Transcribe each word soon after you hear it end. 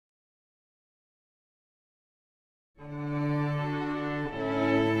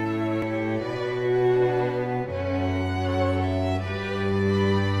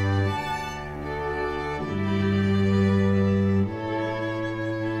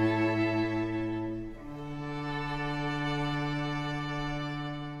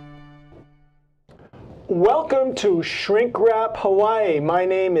Welcome to Shrink Wrap Hawaii. My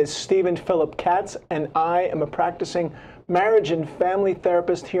name is Steve Katz, and I am a practicing marriage and family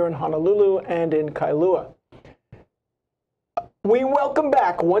therapist here in Honolulu and in Kailua. We welcome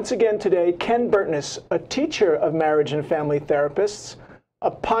back once again today Ken Burtness, a teacher of marriage and family therapists, a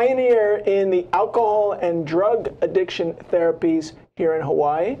pioneer in the alcohol and drug addiction therapies here in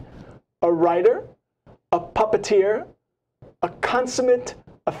Hawaii, a writer, a puppeteer, a consummate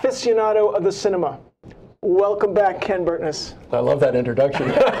aficionado of the cinema. Welcome back, Ken Burtness. I love that introduction.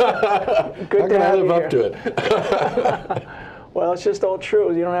 Good to have you live up here. to it. Well, it's just all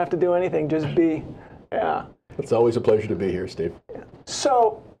true. You don't have to do anything, just be. Yeah. It's always a pleasure to be here, Steve.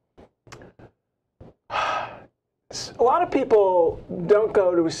 So, a lot of people don't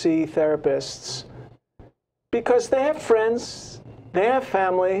go to see therapists because they have friends, they have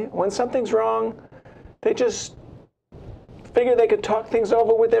family. When something's wrong, they just figure they could talk things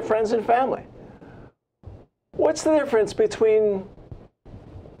over with their friends and family. What's the difference between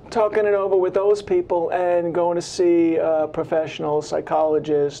talking it over with those people and going to see a professional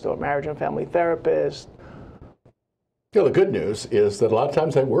psychologist or marriage and family therapist? The good news is that a lot of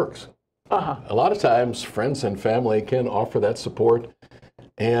times that works. A lot of times friends and family can offer that support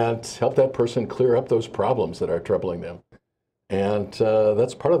and help that person clear up those problems that are troubling them. And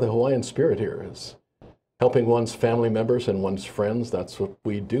that's part of the Hawaiian spirit here, is helping one's family members and one's friends. That's what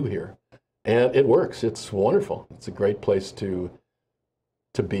we do here. And it works. It's wonderful. It's a great place to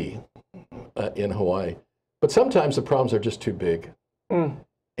be in Hawaii. But sometimes the problems are just too big. And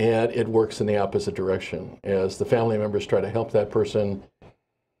it works in the opposite direction. As the family members try to help that person,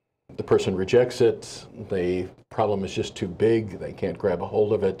 the person rejects it. The problem is just too big. They can't grab a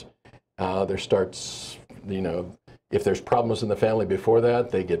hold of it. There starts, if there's problems in the family before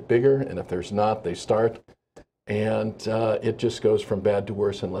that, they get bigger. And if there's not, they start. And it just goes from bad to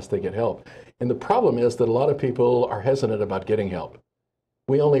worse unless they get help. And the problem is that a lot of people are hesitant about getting help.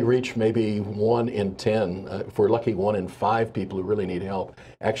 We only reach maybe 1 in 10, if we're lucky, 1 in 5 people who really need help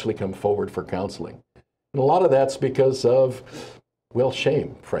actually come forward for counseling. And a lot of that's because of, well,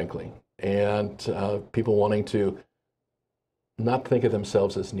 shame, frankly, and people wanting to not think of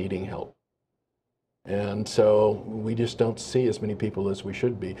themselves as needing help. And so we just don't see as many people as we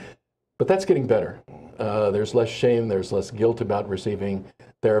should be. But that's getting better. There's less shame, there's less guilt about receiving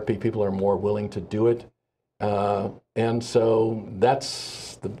therapy. People are more willing to do it. And so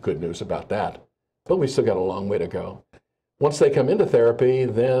that's the good news about that. But we still got a long way to go. Once they come into therapy,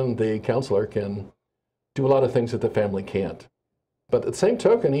 then the counselor can do a lot of things that the family can't. But at the same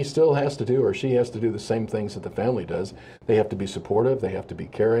token, he still has to do, or she has to do, the same things that the family does. They have to be supportive, they have to be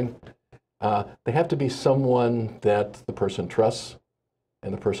caring. They have to be someone that the person trusts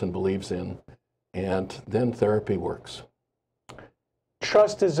and the person believes in, and then therapy works.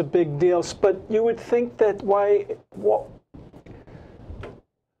 Trust is a big deal, but you would think that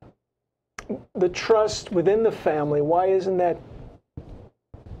the trust within the family, why isn't that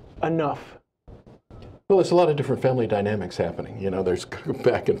enough? Well, there's a lot of different family dynamics happening. There's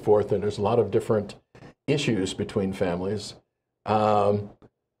back and forth, and there's a lot of different issues between families.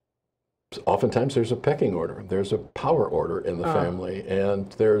 Oftentimes there's a pecking order, there's a power order in the family,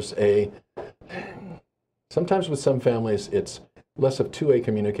 and sometimes with some families it's less of two-way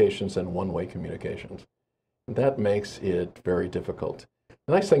communications than one-way communications. That makes it very difficult.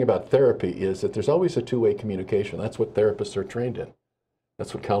 The nice thing about therapy is that there's always a two-way communication. That's what therapists are trained in.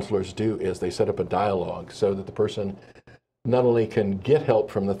 That's what counselors do, is they set up a dialogue so that the person not only can get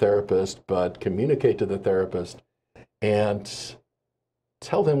help from the therapist, but communicate to the therapist and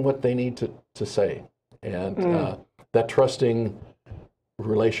tell them what they need to say. And that trusting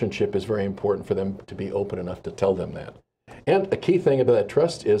relationship is very important for them to be open enough to tell them that. And a key thing about that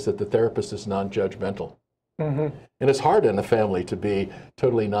trust is that the therapist is non-judgmental. And it's hard in a family to be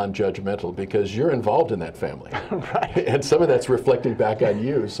totally non-judgmental because you're involved in that family. Right. And some of that's reflecting back on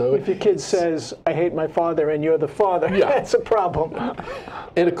you. So if your kid says, I hate my father, and you're the father, that's a problem.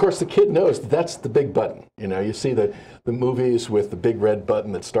 And of course the kid knows that's the big button. You see the movies with the big red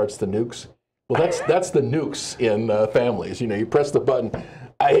button that starts the nukes. Well, that's the nukes in families. You press the button,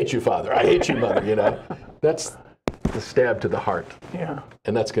 I hate you, father, I hate you, mother, That's the stab to the heart. Yeah.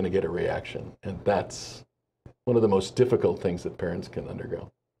 And that's going to get a reaction. And that's one of the most difficult things that parents can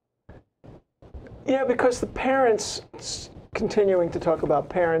undergo. Yeah, because the parents, continuing to talk about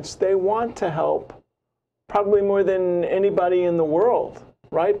parents, they want to help probably more than anybody in the world,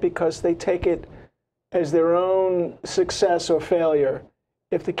 right? Because they take it as their own success or failure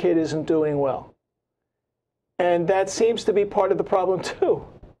if the kid isn't doing well. And that seems to be part of the problem too.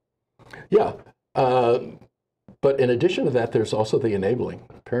 Yeah. But in addition to that, there's also the enabling.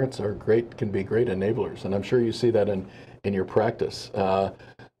 Parents can be great enablers, and I'm sure you see that in your practice.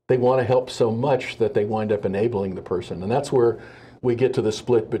 They want to help so much that they wind up enabling the person, and that's where we get to the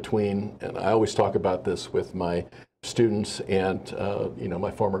split between. And I always talk about this with my students and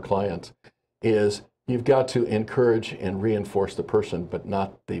my former clients. Is you've got to encourage and reinforce the person, but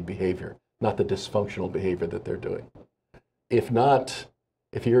not the behavior, not the dysfunctional behavior that they're doing. If not,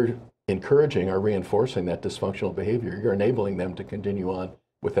 if you're encouraging or reinforcing that dysfunctional behavior, you're enabling them to continue on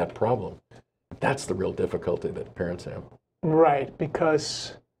with that problem. That's the real difficulty that parents have. Right,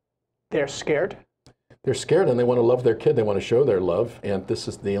 because they're scared. They're scared and they want to love their kid. They want to show their love, and this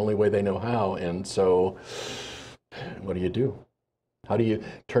is the only way they know how. And so what do? How do you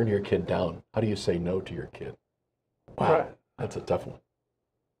turn your kid down? How do you say no to your kid? Wow, right. That's a tough one.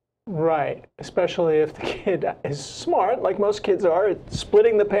 Right, especially if the kid is smart, like most kids are,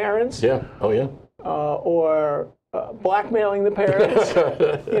 splitting the parents. Yeah, oh yeah. Or blackmailing the parents,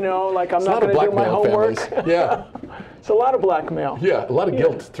 like I'm not going to do my homework. Yeah. It's a lot of blackmail. Yeah, a lot of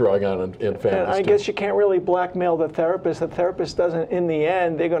guilt throwing on in families. And I guess you can't really blackmail the therapist. The therapist doesn't, in the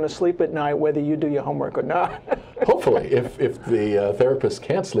end, they're going to sleep at night whether you do your homework or not. Hopefully, if the therapist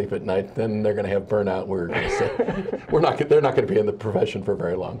can't sleep at night, then they're going to have burnout. We're going to say they're not going to be in the profession for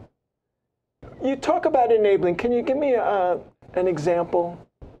very long. You talk about enabling. Can you give me an example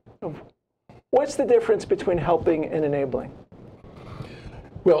of what's the difference between helping and enabling?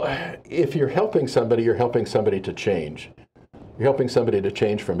 Well, if you're helping somebody to change. You're helping somebody to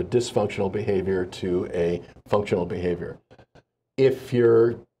change from a dysfunctional behavior to a functional behavior. If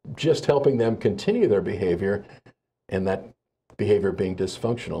you're just helping them continue their behavior, and that behavior being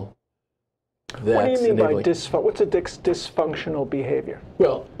dysfunctional, that's what do you mean enabling. By what's a dysfunctional behavior?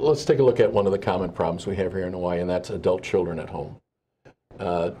 Well, let's take a look at one of the common problems we have here in Hawaii, and that's adult children at home.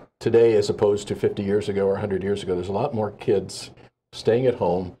 Today, as opposed to 50 years ago or 100 years ago, there's a lot more kids staying at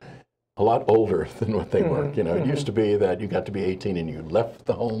home, a lot older than what they were. It used to be that you got to be 18 and you left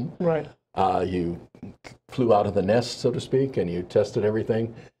the home. Right. You flew out of the nest, so to speak, and you tested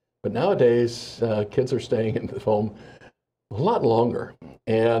everything. But nowadays, kids are staying in the home a lot longer.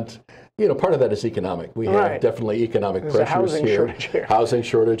 And, part of that is economic. We have definitely economic pressures here. Housing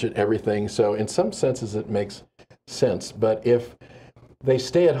shortage and everything. So in some senses, it makes sense. But if they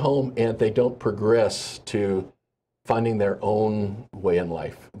stay at home and they don't progress to finding their own way in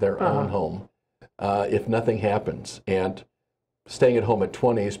life, their own home, if nothing happens, and staying at home at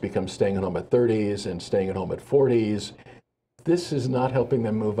 20s becomes staying at home at 30s and staying at home at 40s, this is not helping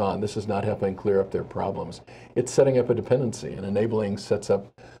them move on. This is not helping clear up their problems. It's setting up a dependency, and enabling sets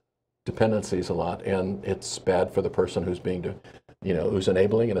up dependencies a lot, and it's bad for the person who's who's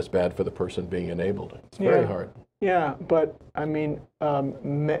enabling, and it's bad for the person being enabled. It's very hard. Yeah, but I mean,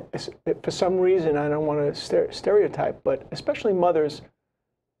 for some reason, I don't want to stereotype, but especially mothers,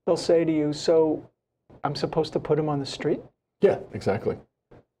 they'll say to you, so I'm supposed to put him on the street? Yeah, exactly.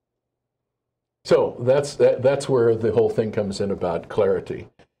 So that's where the whole thing comes in about clarity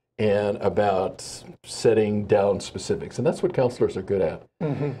and about setting down specifics. And that's what counselors are good at.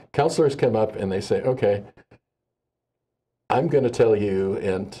 Counselors come up and they say, okay, I'm going to tell you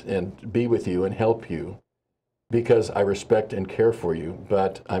and be with you and help you because I respect and care for you,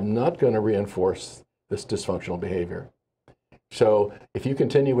 but I'm not going to reinforce this dysfunctional behavior. So if you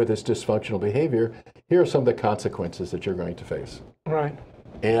continue with this dysfunctional behavior, here are some of the consequences that you're going to face. Right.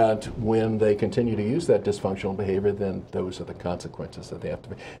 And when they continue to use that dysfunctional behavior, then those are the consequences that they have to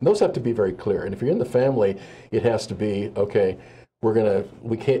be. And those have to be very clear. And if you're in the family, it has to be, okay,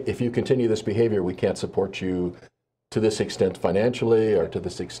 if you continue this behavior, we can't support you to this extent financially or to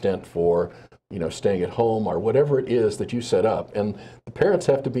this extent for staying at home or whatever it is that you set up. And the parents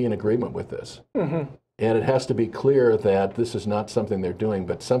have to be in agreement with this. And it has to be clear that this is not something they're doing,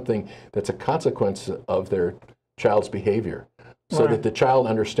 but something that's a consequence of their child's behavior. So that the child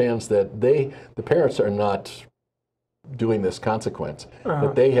understands that the parents are not doing this consequence,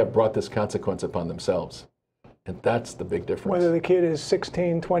 that they have brought this consequence upon themselves. And that's the big difference. Whether the kid is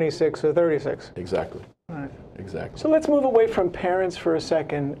 16, 26, or 36. Exactly. Right. Exactly. So let's move away from parents for a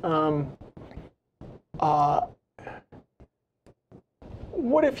second.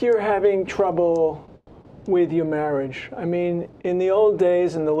 What if you're having trouble with your marriage? I mean, in the old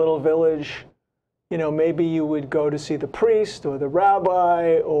days in the little village, maybe you would go to see the priest or the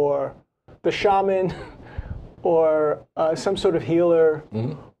rabbi or the shaman or some sort of healer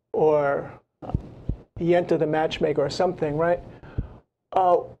or Yenta the matchmaker or something, right?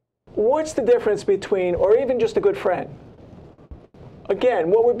 What's the difference between, or even just a good friend? Again,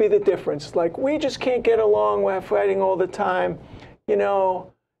 what would be the difference? Like, we just can't get along, we're fighting all the time,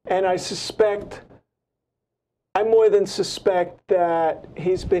 and I suspect I more than suspect that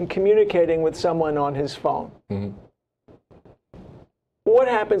he's been communicating with someone on his phone. Mm-hmm. What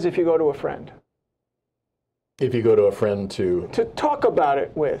happens if you go to a friend? If you go to a friend to talk about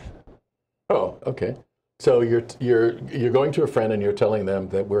it with. Oh, okay. So you're going to a friend and you're telling them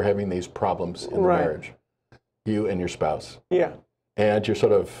that we're having these problems in the marriage, you and your spouse. Yeah. And you're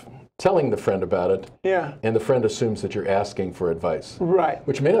sort of telling the friend about it. Yeah. And the friend assumes that you're asking for advice. Right.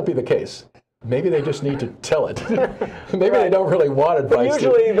 Which may not be the case. Maybe they just need to tell it. Maybe they don't really want advice. But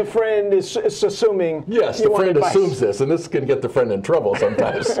usually the friend is assuming. Yes, the friend assumes this, and this can get the friend in trouble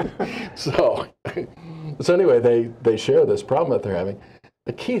sometimes. So anyway, they share this problem that they're having.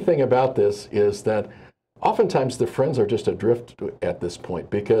 The key thing about this is that oftentimes the friends are just adrift at this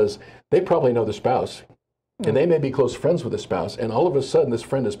point because they probably know the spouse, and they may be close friends with the spouse, and all of a sudden this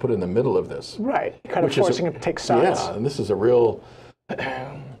friend is put in the middle of this. Right, kind of forcing him to take sides. Yeah, and this is a real...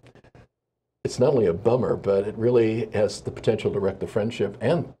 It's not only a bummer, but it really has the potential to wreck the friendship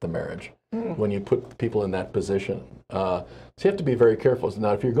and the marriage when you put people in that position. So you have to be very careful.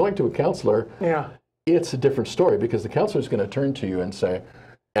 Now, if you're going to a counselor, it's a different story because the counselor is going to turn to you and say,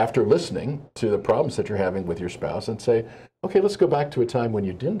 after listening to the problems that you're having with your spouse, and say, okay, let's go back to a time when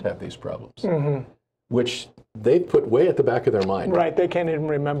you didn't have these problems, which they put way at the back of their mind. Right, they can't even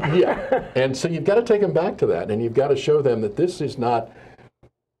remember. Yeah, and so you've got to take them back to that, and you've got to show them that this is not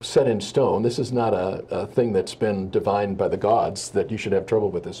set in stone. This is not a thing that's been divined by the gods that you should have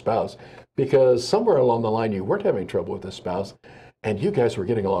trouble with this spouse, because somewhere along the line you weren't having trouble with this spouse and you guys were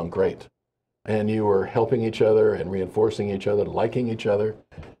getting along great and you were helping each other and reinforcing each other, liking each other.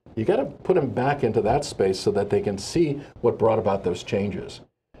 You got to put them back into that space so that they can see what brought about those changes.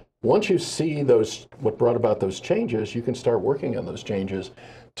 Once you see what brought about those changes, you can start working on those changes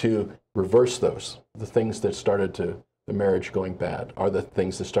to reverse the things that started the marriage going bad, are the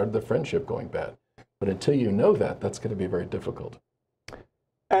things that started the friendship going bad. But until you know that, that's going to be very difficult.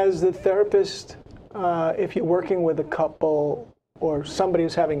 As the therapist, if you're working with a couple or somebody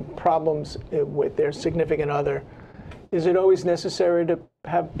who's having problems with their significant other, is it always necessary to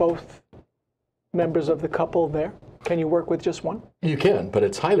have both members of the couple there? Can you work with just one? You can, but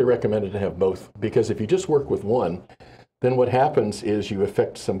it's highly recommended to have both, because if you just work with one, then what happens is you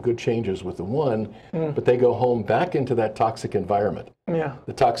affect some good changes with the one, but they go home back into that toxic environment. Yeah.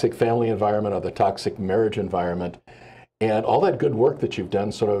 The toxic family environment or the toxic marriage environment. And all that good work that you've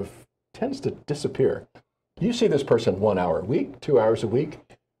done sort of tends to disappear. You see this person 1 hour a week, 2 hours a week,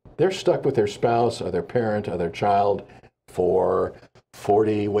 they're stuck with their spouse or their parent or their child for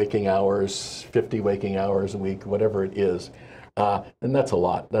 40 waking hours, 50 waking hours a week, whatever it is. And that's a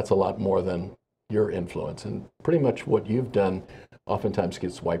lot. That's a lot more than your influence, and pretty much what you've done oftentimes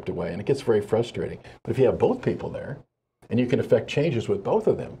gets wiped away, and it gets very frustrating. But if you have both people there and you can affect changes with both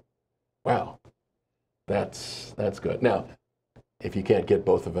of them, wow, that's good. Now, if you can't get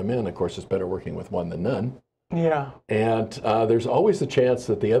both of them in, of course, it's better working with one than none. Yeah. And there's always the chance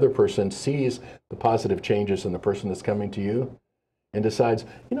that the other person sees the positive changes in the person that's coming to you and decides,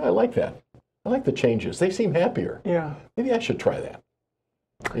 I like that. I like the changes. They seem happier. Yeah. Maybe I should try that.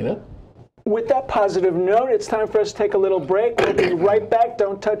 With that positive note, it's time for us to take a little break. We'll be right back.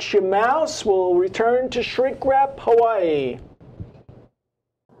 Don't touch your mouse. We'll return to Shrink Wrap Hawaii.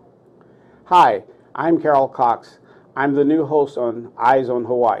 Hi, I'm Carol Cox. I'm the new host on Eyes on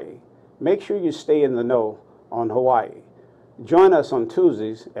Hawaii. Make sure you stay in the know on Hawaii. Join us on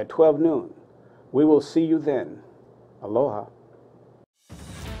Tuesdays at 12 noon. We will see you then. Aloha.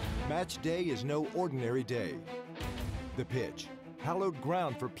 Match day is no ordinary day. The pitch. Hallowed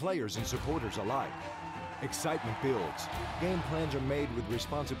ground for players and supporters alike. Excitement builds. Game plans are made with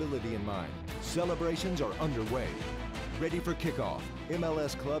responsibility in mind. Celebrations are underway. Ready for kickoff,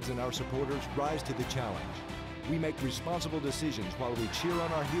 MLS clubs and our supporters rise to the challenge. We make responsible decisions while we cheer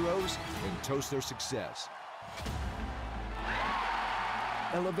on our heroes and toast their success.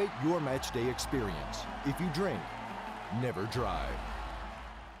 Elevate your match day experience. If you drink, never drive.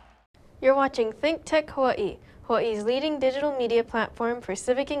 You're watching ThinkTech Hawaii, Hawaii's leading digital media platform for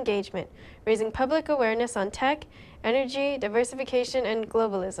civic engagement, raising public awareness on tech, energy, diversification, and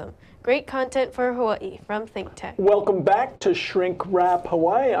globalism. Great content for Hawaii from ThinkTech. Welcome back to Shrink Wrap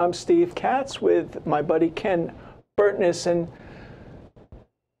Hawaii. I'm Steve Katz with my buddy Ken Burtness. And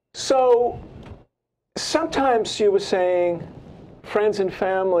so sometimes you were saying friends and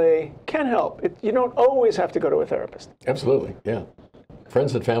family can help. You don't always have to go to a therapist. Absolutely, yeah.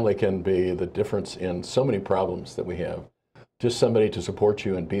 Friends and family can be the difference in so many problems that we have. Just somebody to support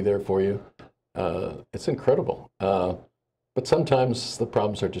you and be there for you, it's incredible. But sometimes the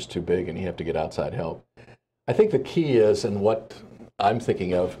problems are just too big and you have to get outside help. I think the key is, and what I'm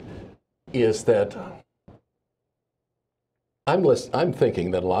thinking of, is that I'm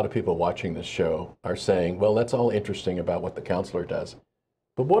thinking that a lot of people watching this show are saying, well, that's all interesting about what the counselor does.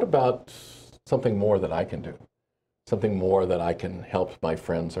 But what about something more that I can do? Something more that I can help my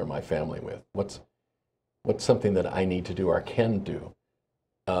friends or my family with? What's something that I need to do or can do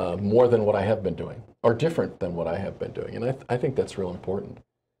more than what I have been doing or different than what I have been doing? And I think that's real important.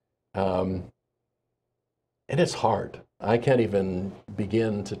 And it's hard. I can't even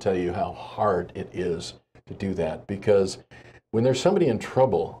begin to tell you how hard it is to do that, because when there's somebody in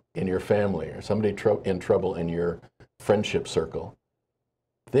trouble in your family or somebody in trouble in your friendship circle,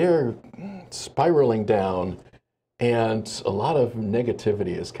 they're spiraling down and a lot of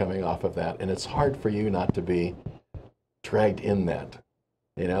negativity is coming off of that. And it's hard for you not to be dragged in that.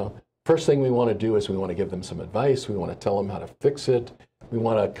 You know, first thing we want to do is we want to give them some advice. We want to tell them how to fix it. We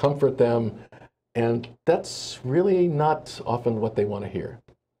want to comfort them. And that's really not often what they want to hear.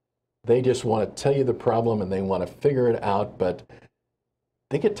 They just want to tell you the problem and they want to figure it out, but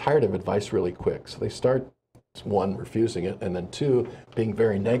they get tired of advice really quick. So they start, one, refusing it, and then two, being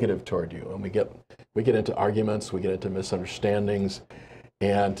very negative toward you. And we get into arguments, we get into misunderstandings,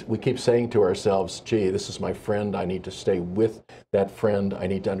 and we keep saying to ourselves, gee, this is my friend. I need to stay with that friend. I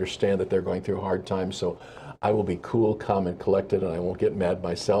need to understand that they're going through a hard time, so I will be cool, calm, and collected, and I won't get mad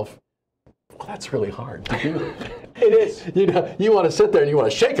myself. Well, that's really hard to do. It is. You know, you want to sit there and you want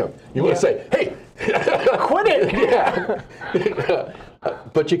to shake them. You want to say, hey, quit it. Yeah.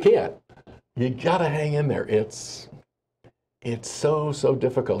 But you can't. You got to hang in there. It's so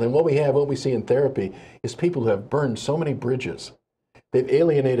difficult. And what we see in therapy is people who have burned so many bridges. They've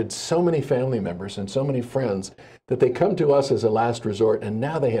alienated so many family members and so many friends that they come to us as a last resort, and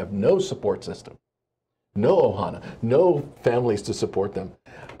now they have no support system. No ohana, no families to support them,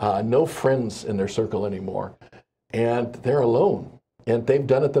 no friends in their circle anymore. And they're alone. And they've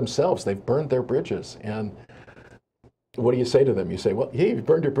done it themselves. They've burned their bridges. And what do you say to them? You say, well, yeah, you've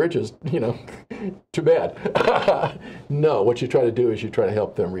burned your bridges, you know, too bad. No, what you try to do is you try to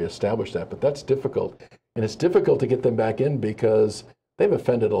help them reestablish that. But that's difficult. And it's difficult to get them back in because they've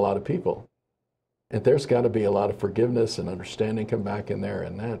offended a lot of people. And there's got to be a lot of forgiveness and understanding come back in there.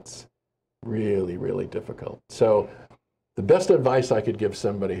 And that's really, really difficult. So the best advice I could give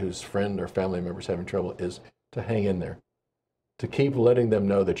somebody whose friend or family member is having trouble is to hang in there, to keep letting them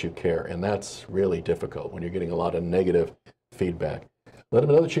know that you care. And that's really difficult when you're getting a lot of negative feedback. Let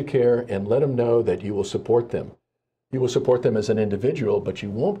them know that you care and let them know that you will support them. You will support them as an individual, but you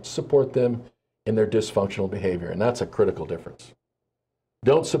won't support them in their dysfunctional behavior. And that's a critical difference.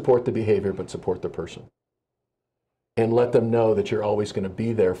 Don't support the behavior, but support the person. And let them know that you're always going to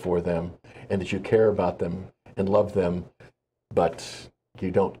be there for them and that you care about them and love them, but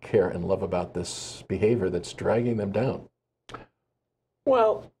you don't care and love about this behavior that's dragging them down.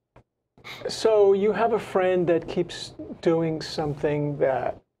 Well, so you have a friend that keeps doing something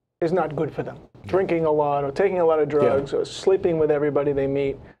that is not good for them, drinking a lot or taking a lot of drugs or sleeping with everybody they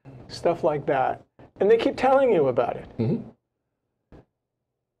meet, stuff like that, and they keep telling you about it. Mm-hmm.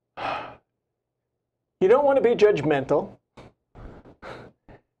 You don't want to be judgmental,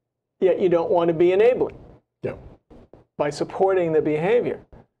 yet you don't want to be enabling by supporting the behavior.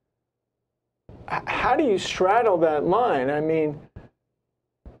 How do you straddle that line? I mean,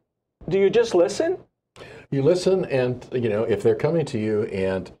 do you just listen? You listen, and you know, if they're coming to you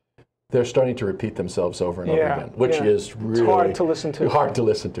and they're starting to repeat themselves over and over again, which is really it's hard to listen to. Hard to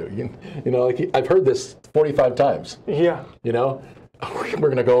listen to. You know, like I've heard this 45 times. Yeah. You know, we're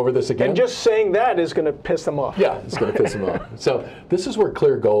going to go over this again. And just saying that is going to piss them off. Yeah, it's going to piss them off. So this is where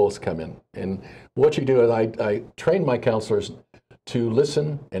clear goals come in. And what you do is I train my counselors to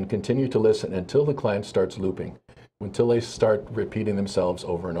listen and continue to listen until the client starts looping, until they start repeating themselves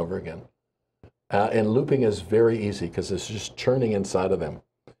over and over again. And looping is very easy because it's just churning inside of them.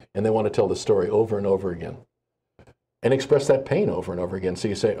 And they want to tell the story over and over again and express that pain over and over again. So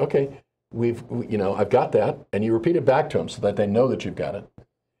you say, okay, I've got that. And you repeat it back to them so that they know that you've got it.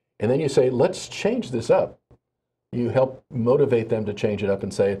 And then you say, let's change this up. You help motivate them to change it up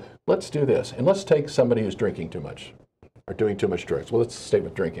and say, let's do this. And let's take somebody who's drinking too much or doing too much drugs. Well, let's stay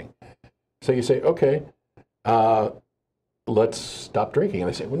with drinking. So you say, okay, let's stop drinking. And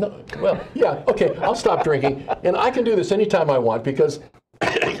they say, okay, I'll stop drinking. And I can do this anytime I want because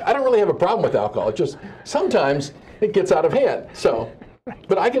I don't really have a problem with alcohol. It's just sometimes it gets out of hand. So,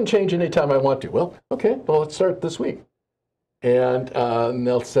 but I can change anytime I want to. Well, okay, let's start this week. And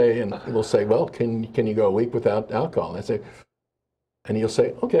they'll say, and we'll say, well, can you go a week without alcohol? And I say, and you'll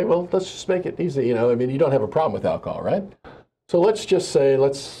say, okay, well, let's just make it easy. You know, I mean, you don't have a problem with alcohol, right? So let's just say,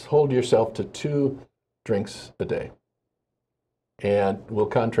 let's hold yourself to 2 drinks a day. And we'll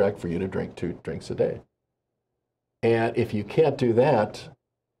contract for you to drink 2 drinks a day. And if you can't do that,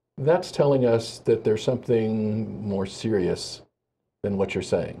 that's telling us that there's something more serious than what you're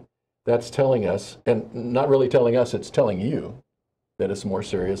saying. That's telling us, and not really telling us, it's telling you that it's more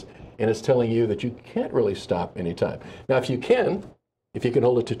serious, and it's telling you that you can't really stop anytime. Now, if you can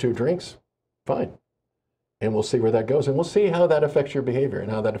hold it to 2 drinks, fine. And we'll see where that goes, and we'll see how that affects your behavior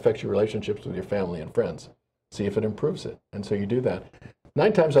and how that affects your relationships with your family and friends. See if it improves it. And so you do that.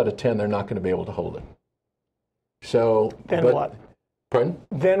 9 times out of 10, they're not going to be able to hold it. So Then what? Pardon?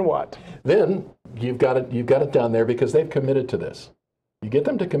 Then what? Then you've got it down there because they've committed to this. You get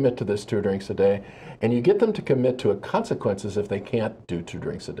them to commit to this 2 drinks a day, and you get them to commit to consequences if they can't do 2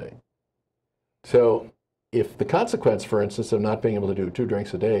 drinks a day. So if the consequence, for instance, of not being able to do 2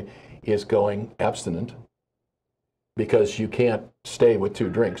 drinks a day is going abstinent, because you can't stay with 2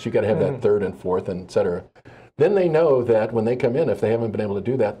 drinks, you got to have that 3rd and 4th, and et cetera, then they know that when they come in, if they haven't been able to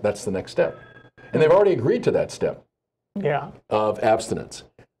do that, that's the next step. And they've already agreed to that step of abstinence.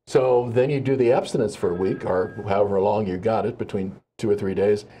 So then you do the abstinence for a week, or however long you got it, between 2 or 3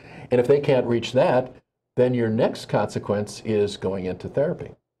 days. And if they can't reach that, then your next consequence is going into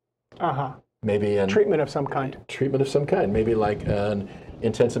therapy. Maybe a treatment of some kind. Treatment of some kind, maybe like an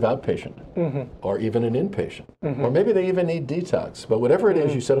intensive outpatient, or even an inpatient, or maybe they even need detox. But whatever it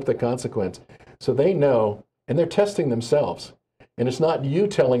is, you set up the consequence so they know, and they're testing themselves. And it's not you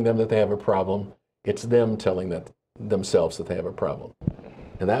telling them that they have a problem, it's them telling themselves that they have a problem.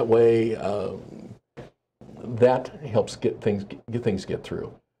 And that way, that helps get things get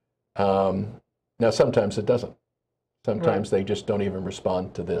through. Now, sometimes it doesn't. Sometimes they just don't even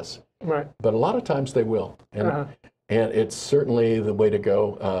respond to this. Right. But a lot of times they will. And it's certainly the way to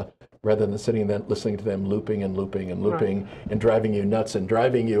go, rather than sitting there listening to them looping and looping and looping and driving you nuts and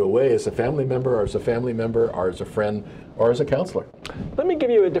driving you away as a family member or as a friend or as a counselor. Let me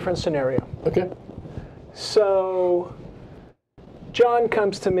give you a different scenario. Okay. So John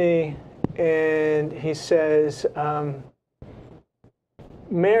comes to me and he says,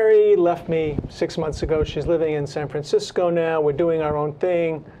 Mary left me 6 months ago. She's living in San Francisco now. We're doing our own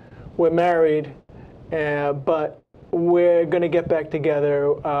thing. We're married, but we're going to get back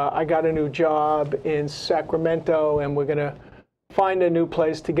together. I got a new job in Sacramento, and we're going to find a new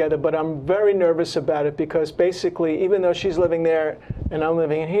place together. But I'm very nervous about it because basically, even though she's living there and I'm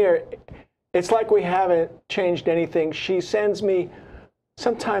living here, it's like we haven't changed anything. She sends me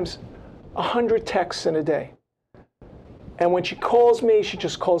sometimes 100 texts in a day. And when she calls me, she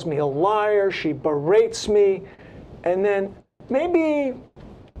just calls me a liar. She berates me. And then maybe,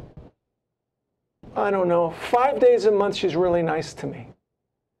 I don't know, 5 days a month, she's really nice to me.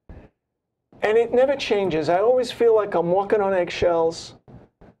 And it never changes. I always feel like I'm walking on eggshells.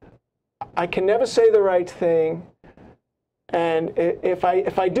 I can never say the right thing. And if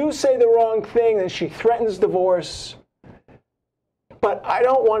I do say the wrong thing, then she threatens divorce. But I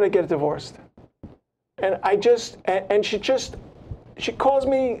don't want to get divorced. And she calls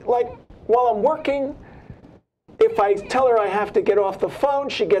me like while I'm working. If I tell her I have to get off the phone,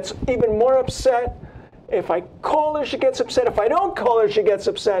 she gets even more upset. If I call her, she gets upset. If I don't call her, she gets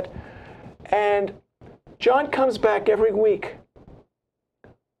upset. And John comes back every week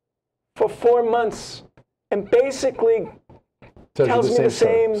for 4 months and basically tells me the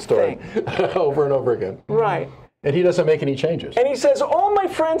same thing. Over and over again. Right. And he doesn't make any changes. And he says, all my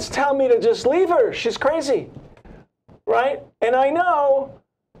friends tell me to just leave her. She's crazy. Right? And I know,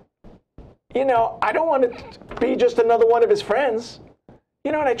 I don't want to be just another one of his friends.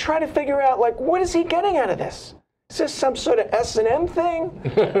 And I try to figure out, like, what is he getting out of this? Is this some sort of S&M thing?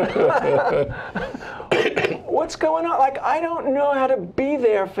 What's going on? Like, I don't know how to be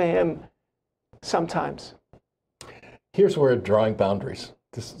there for him sometimes. Here's where drawing boundaries.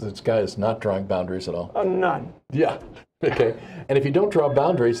 This guy is not drawing boundaries at all. None. Yeah. Okay. And if you don't draw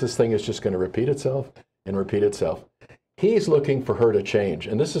boundaries, this thing is just going to repeat itself and repeat itself. He's looking for her to change.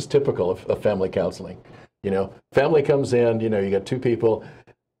 And this is typical of family counseling. Family comes in, you got 2 people.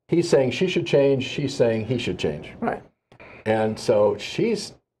 He's saying she should change. She's saying he should change. Right. And so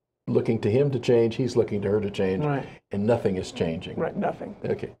she's looking to him to change. He's looking to her to change. Right. And nothing is changing. Right. Nothing.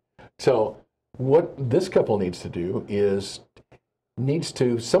 Okay. So what this couple needs to do is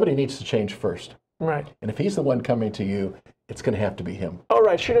somebody needs to change first. Right. And if he's the one coming to you, it's going to have to be him. Oh,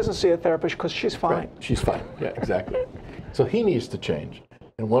 right. She doesn't see a therapist because she's fine. Right. She's fine. Yeah, exactly. So he needs to change.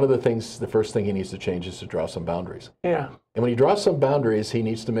 And one of the first thing he needs to change is to draw some boundaries. Yeah. And when he draws some boundaries, he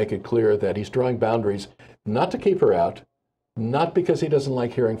needs to make it clear that he's drawing boundaries not to keep her out, not because he doesn't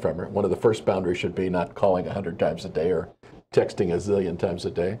like hearing from her. One of the first boundaries should be not calling 100 times a day or texting a zillion times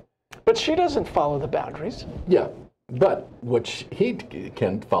a day. But she doesn't follow the boundaries. Yeah. But which he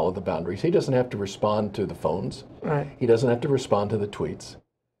can follow the boundaries. He doesn't have to respond to the phones. Right. He doesn't have to respond to the tweets.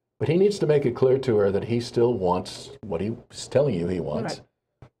 But he needs to make it clear to her that he still wants what he's telling you he wants.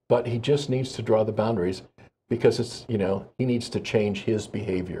 Right. But he just needs to draw the boundaries because it's, you know, he needs to change his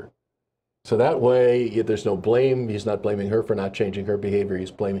behavior. So that way there's no blame. He's not blaming her for not changing her behavior.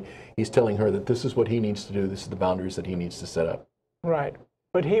 He's telling her that this is what he needs to do. This is the boundaries that he needs to set up. Right.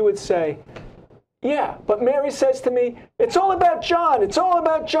 But he would say, yeah, but Mary says to me, it's all about John. It's all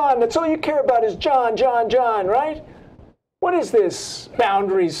about John. That's all you care about is John, John, John, right? What is this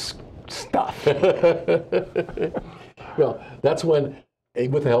boundaries stuff? Well, that's when,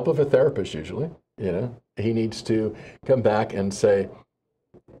 with the help of a therapist usually, you know, he needs to come back and say,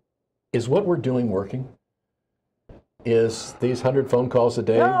 is what we're doing working? Is these 100 phone calls a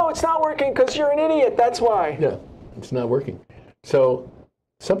day? No, it's not working because you're an idiot. That's why. Yeah, it's not working. So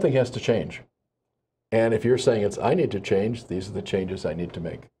something has to change. And if you're saying I need to change, these are the changes I need to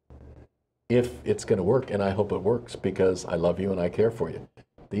make. If it's going to work, and I hope it works because I love you and I care for you,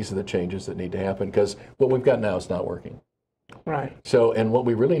 these are the changes that need to happen because what we've got now is not working. Right. So, and what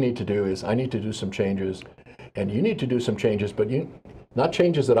we really need to do is I need to do some changes and you need to do some changes, but not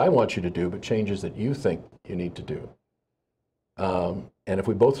changes that I want you to do, but changes that you think you need to do. And if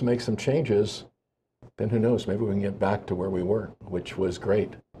we both make some changes, then who knows, maybe we can get back to where we were, which was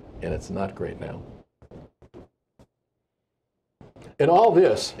great, and it's not great now. And all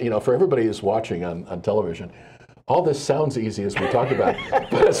this, you know, for everybody who's watching on television, all this sounds easy as we talk about,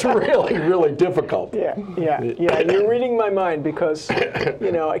 but it's really, really difficult. Yeah. You're reading my mind because,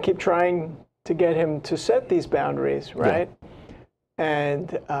 you know, I keep trying to get him to set these boundaries, right? Yeah.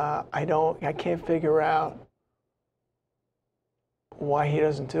 And I can't figure out why he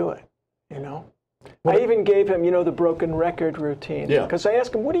doesn't do it, you know? Well, I even gave him, you know, the broken record routine. Yeah. Because I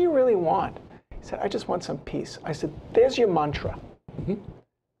asked him, what do you really want? He said, I just want some peace. I said, there's your mantra. Mm-hmm.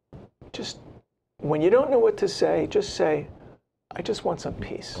 Just, when you don't know what to say, just say, I just want some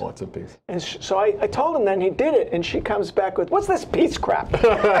peace. I want some peace. And so I told him, then he did it, and she comes back with, what's this peace crap?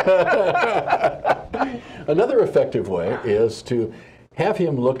 Another effective way is to have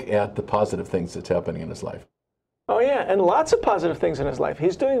him look at the positive things that's happening in his life. Oh, yeah, and lots of positive things in his life.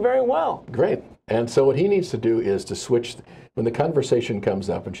 He's doing very well. Great. And so what he needs to do is to switch, when the conversation comes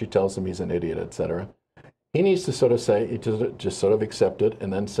up and she tells him he's an idiot, etc., he needs to sort of say, just sort of accept it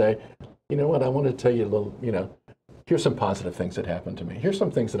and then say, you know what, I want to tell you a little, you know, here's some positive things that happened to me. Here's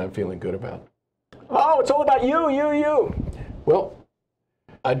some things that I'm feeling good about. Oh, it's all about you. Well,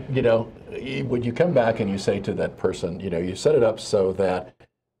 you know, when you come back and you say to that person, you know, you set it up so that,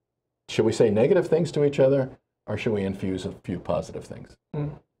 should we say negative things to each other or should we infuse a few positive things?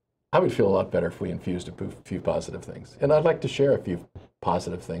 Mm. I would feel a lot better if we infused a few positive things. And I'd like to share a few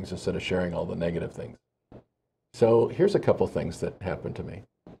positive things instead of sharing all the negative things. So here's a couple things that happened to me.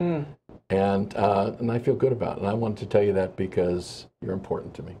 Mm. And I feel good about it. And I wanted to tell you that because you're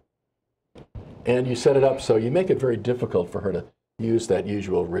important to me. And you set it up so you make it very difficult for her to use that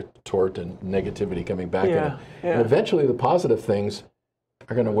usual retort and negativity coming back in it. Yeah. And eventually the positive things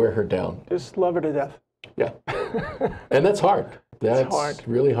are going to wear her down. Just love her to death. Yeah. And that's hard. That's hard.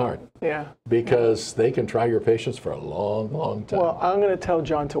 Really hard. Yeah. Because they can try your patience for a long, long time. Well, I'm going to tell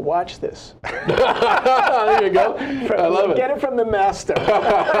John to watch this. There you go. I love it. Get it from the master.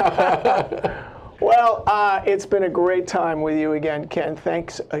 Well, it's been a great time with you again, Ken.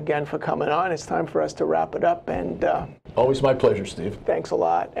 Thanks again for coming on. It's time for us to wrap it up. And always my pleasure, Steve. Thanks a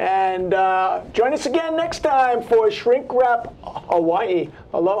lot. And join us again next time for Shrink Wrap Hawaii.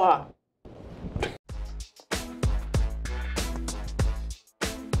 Aloha.